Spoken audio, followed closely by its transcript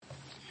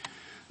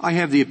I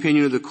have the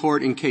opinion of the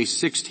Court in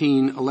Case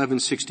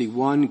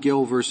 16-1161,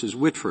 Gill v.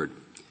 Whitford.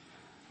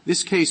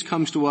 This case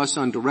comes to us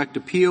on direct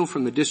appeal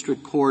from the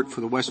District Court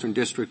for the Western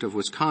District of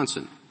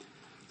Wisconsin.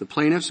 The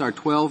plaintiffs are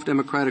 12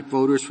 Democratic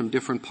voters from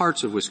different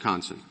parts of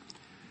Wisconsin.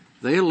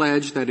 They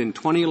allege that in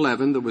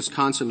 2011 the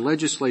Wisconsin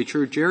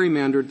legislature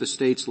gerrymandered the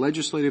state's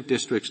legislative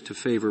districts to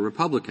favor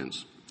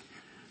Republicans.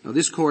 Now,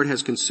 this Court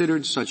has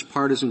considered such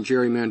partisan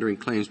gerrymandering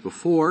claims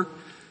before,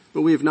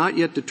 but we have not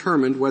yet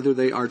determined whether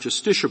they are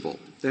justiciable,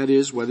 that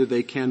is, whether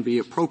they can be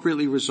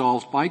appropriately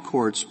resolved by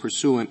courts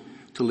pursuant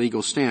to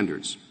legal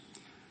standards.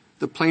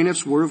 The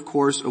plaintiffs were, of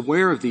course,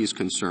 aware of these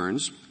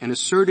concerns and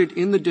asserted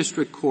in the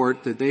district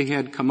court that they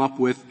had come up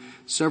with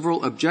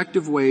several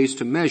objective ways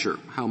to measure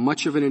how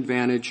much of an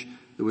advantage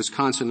the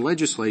Wisconsin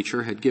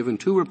legislature had given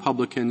to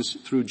Republicans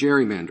through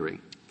gerrymandering.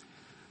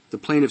 The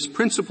plaintiffs'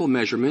 principal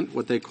measurement,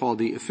 what they call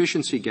the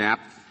efficiency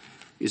gap,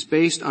 is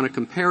based on a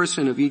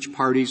comparison of each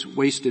party's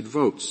wasted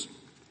votes.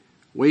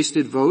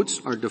 Wasted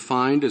votes are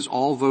defined as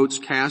all votes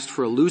cast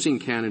for a losing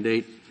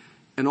candidate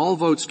and all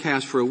votes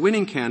cast for a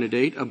winning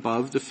candidate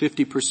above the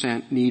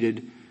 50%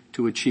 needed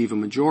to achieve a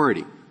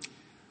majority.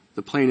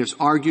 The plaintiffs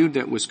argued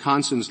that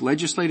Wisconsin's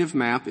legislative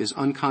map is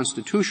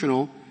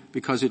unconstitutional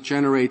because it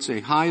generates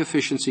a high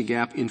efficiency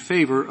gap in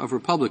favor of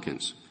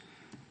Republicans.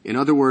 In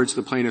other words,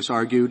 the plaintiffs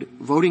argued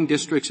voting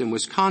districts in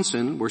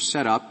Wisconsin were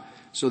set up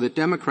so that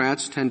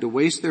Democrats tend to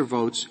waste their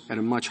votes at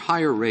a much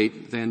higher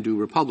rate than do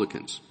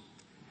Republicans.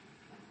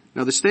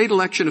 Now, the state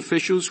election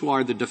officials who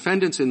are the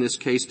defendants in this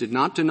case did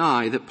not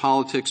deny that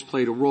politics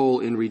played a role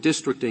in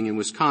redistricting in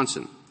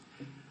Wisconsin.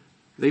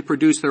 They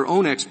produced their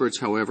own experts,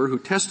 however, who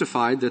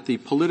testified that the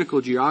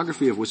political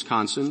geography of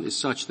Wisconsin is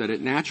such that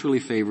it naturally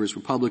favors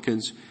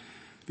Republicans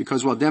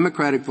because while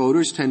Democratic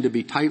voters tend to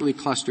be tightly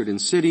clustered in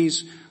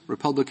cities,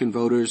 Republican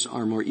voters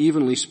are more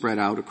evenly spread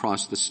out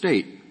across the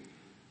state.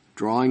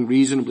 Drawing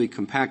reasonably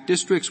compact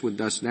districts would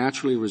thus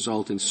naturally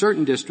result in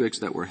certain districts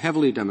that were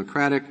heavily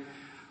Democratic,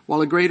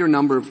 while a greater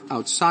number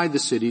outside the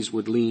cities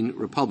would lean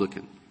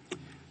Republican.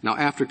 Now,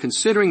 after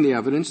considering the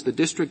evidence, the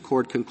district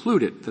court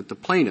concluded that the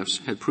plaintiffs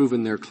had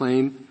proven their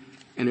claim,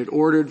 and it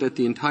ordered that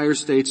the entire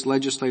state's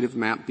legislative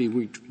map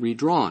be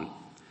redrawn.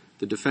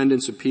 The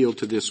defendants appealed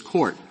to this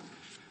court.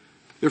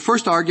 Their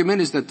first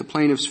argument is that the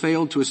plaintiffs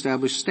failed to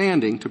establish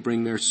standing to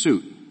bring their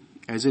suit.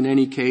 As in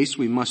any case,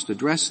 we must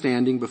address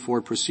standing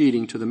before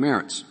proceeding to the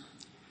merits.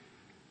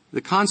 The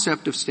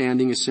concept of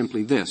standing is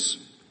simply this.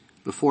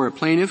 Before a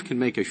plaintiff can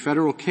make a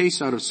federal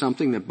case out of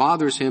something that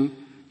bothers him,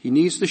 he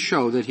needs to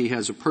show that he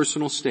has a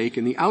personal stake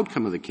in the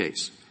outcome of the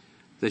case,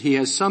 that he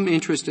has some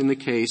interest in the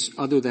case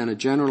other than a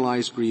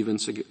generalized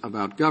grievance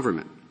about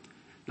government.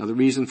 Now, the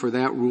reason for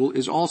that rule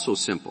is also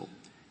simple.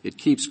 It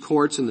keeps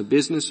courts in the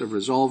business of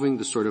resolving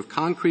the sort of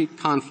concrete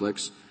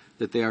conflicts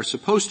that they are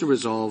supposed to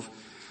resolve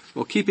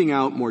while keeping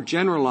out more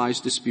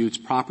generalized disputes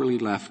properly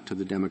left to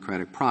the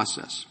democratic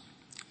process.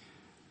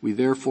 We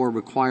therefore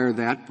require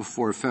that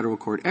before a federal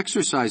court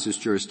exercises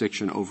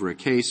jurisdiction over a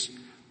case,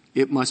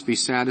 it must be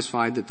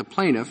satisfied that the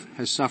plaintiff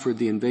has suffered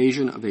the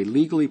invasion of a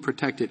legally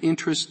protected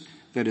interest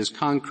that is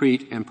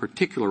concrete and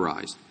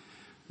particularized.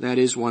 That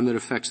is, one that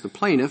affects the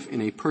plaintiff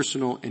in a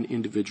personal and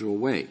individual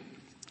way.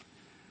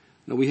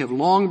 Now, we have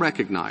long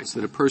recognized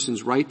that a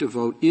person's right to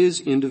vote is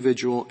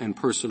individual and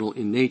personal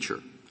in nature.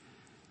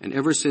 And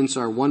ever since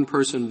our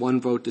one-person,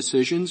 one-vote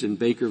decisions in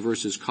Baker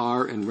versus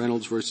Carr and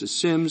Reynolds versus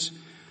Sims,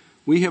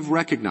 we have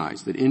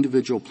recognized that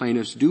individual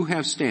plaintiffs do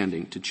have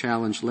standing to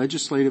challenge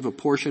legislative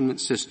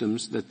apportionment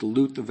systems that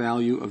dilute the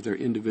value of their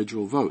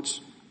individual votes.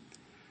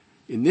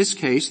 In this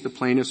case, the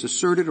plaintiffs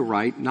asserted a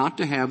right not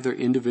to have their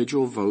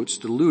individual votes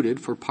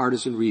diluted for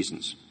partisan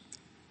reasons.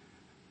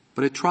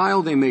 But at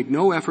trial, they made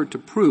no effort to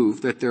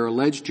prove that their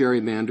alleged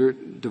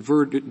gerrymander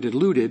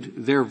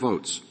diluted their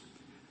votes.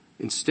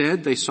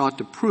 Instead, they sought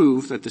to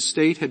prove that the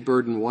state had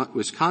burdened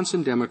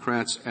Wisconsin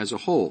Democrats as a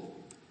whole.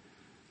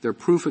 Their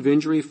proof of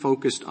injury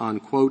focused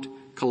on, quote,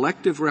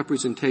 collective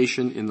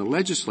representation in the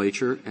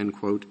legislature, end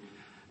quote,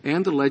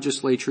 and the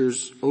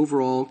legislature's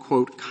overall,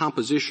 quote,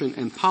 composition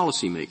and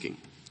policy making.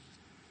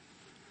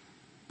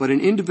 But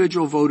an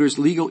individual voter's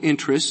legal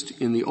interest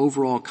in the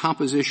overall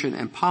composition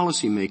and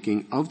policy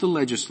making of the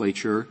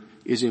legislature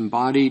is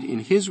embodied in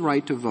his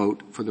right to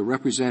vote for the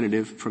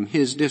representative from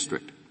his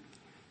district.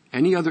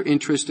 Any other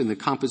interest in the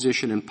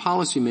composition and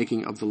policy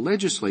making of the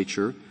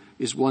legislature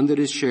is one that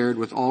is shared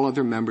with all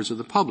other members of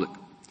the public.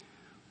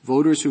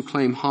 Voters who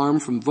claim harm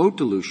from vote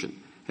dilution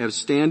have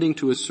standing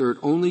to assert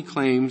only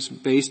claims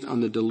based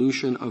on the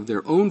dilution of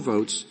their own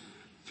votes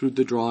through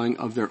the drawing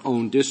of their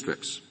own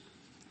districts.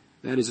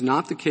 That is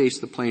not the case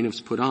the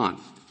plaintiffs put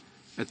on.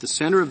 At the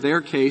center of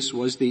their case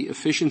was the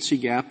efficiency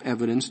gap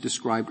evidence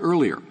described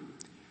earlier.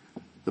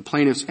 The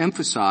plaintiffs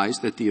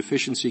emphasized that the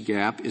efficiency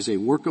gap is a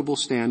workable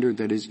standard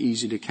that is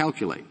easy to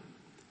calculate.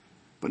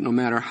 But no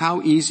matter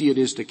how easy it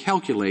is to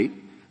calculate,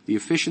 the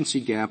efficiency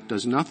gap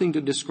does nothing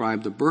to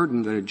describe the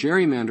burden that a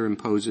gerrymander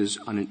imposes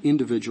on an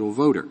individual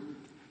voter.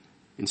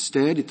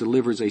 Instead, it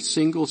delivers a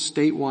single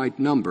statewide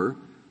number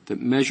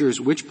that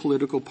measures which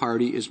political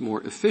party is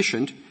more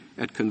efficient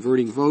at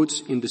converting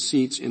votes into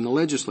seats in the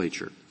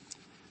legislature.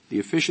 The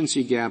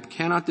efficiency gap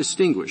cannot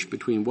distinguish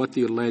between what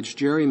the alleged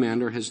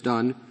gerrymander has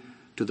done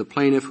to the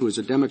plaintiff who is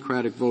a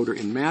Democratic voter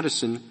in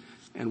Madison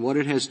and what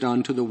it has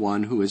done to the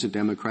one who is a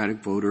Democratic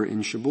voter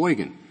in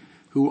Sheboygan,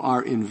 who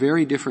are in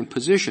very different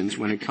positions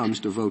when it comes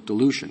to vote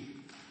dilution.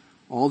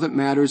 All that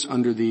matters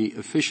under the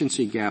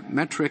efficiency gap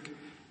metric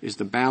is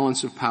the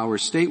balance of power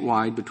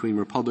statewide between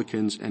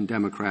Republicans and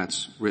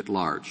Democrats writ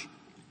large.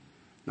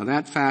 Now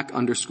that fact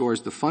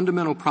underscores the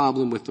fundamental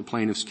problem with the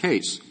plaintiff's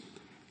case.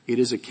 It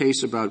is a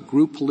case about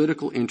group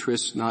political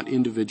interests, not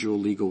individual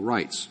legal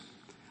rights.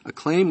 A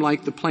claim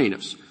like the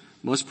plaintiff's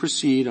must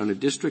proceed on a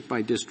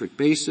district-by-district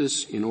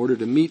basis in order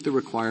to meet the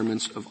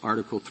requirements of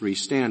Article III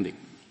standing.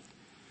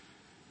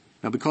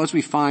 Now, because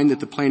we find that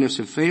the plaintiffs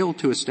have failed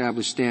to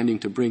establish standing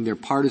to bring their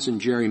partisan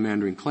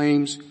gerrymandering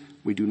claims,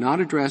 we do not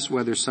address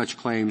whether such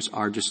claims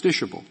are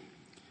justiciable.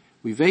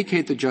 We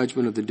vacate the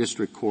judgment of the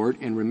district court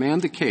and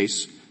remand the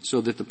case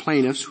so that the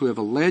plaintiffs who have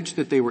alleged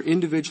that they were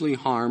individually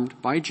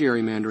harmed by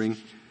gerrymandering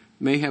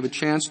may have a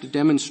chance to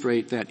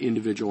demonstrate that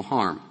individual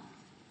harm.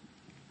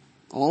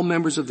 All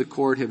members of the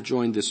court have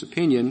joined this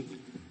opinion,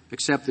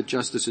 except that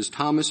Justices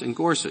Thomas and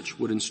Gorsuch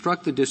would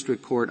instruct the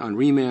district court on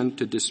remand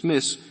to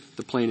dismiss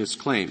the plaintiff's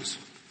claims.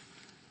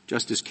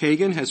 Justice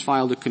Kagan has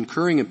filed a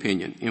concurring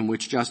opinion in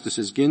which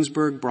Justices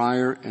Ginsburg,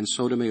 Breyer, and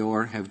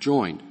Sotomayor have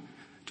joined.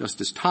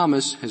 Justice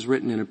Thomas has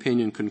written an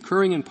opinion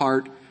concurring in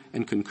part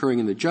and concurring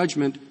in the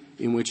judgment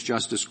in which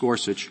Justice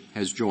Gorsuch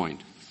has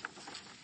joined.